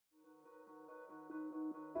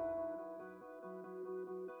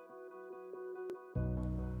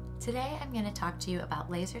Today I'm going to talk to you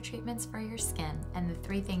about laser treatments for your skin and the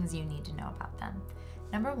 3 things you need to know about them.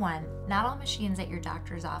 Number 1, not all machines at your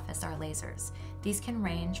doctor's office are lasers. These can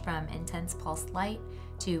range from intense pulsed light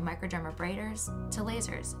to microdermabraders to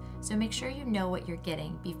lasers, so make sure you know what you're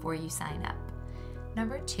getting before you sign up.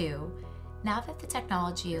 Number 2, now that the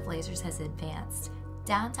technology of lasers has advanced,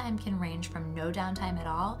 downtime can range from no downtime at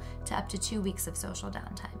all to up to 2 weeks of social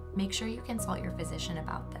downtime. Make sure you consult your physician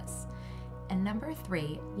about this. And number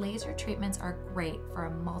 3, laser treatments are great for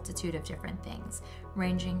a multitude of different things,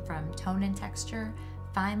 ranging from tone and texture,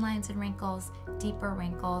 fine lines and wrinkles, deeper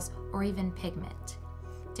wrinkles, or even pigment.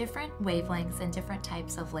 Different wavelengths and different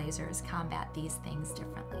types of lasers combat these things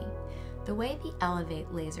differently. The way the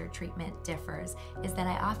ellevate laser treatment differs is that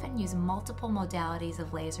I often use multiple modalities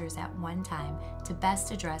of lasers at one time to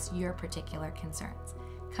best address your particular concerns.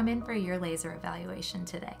 Come in for your laser evaluation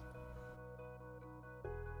today.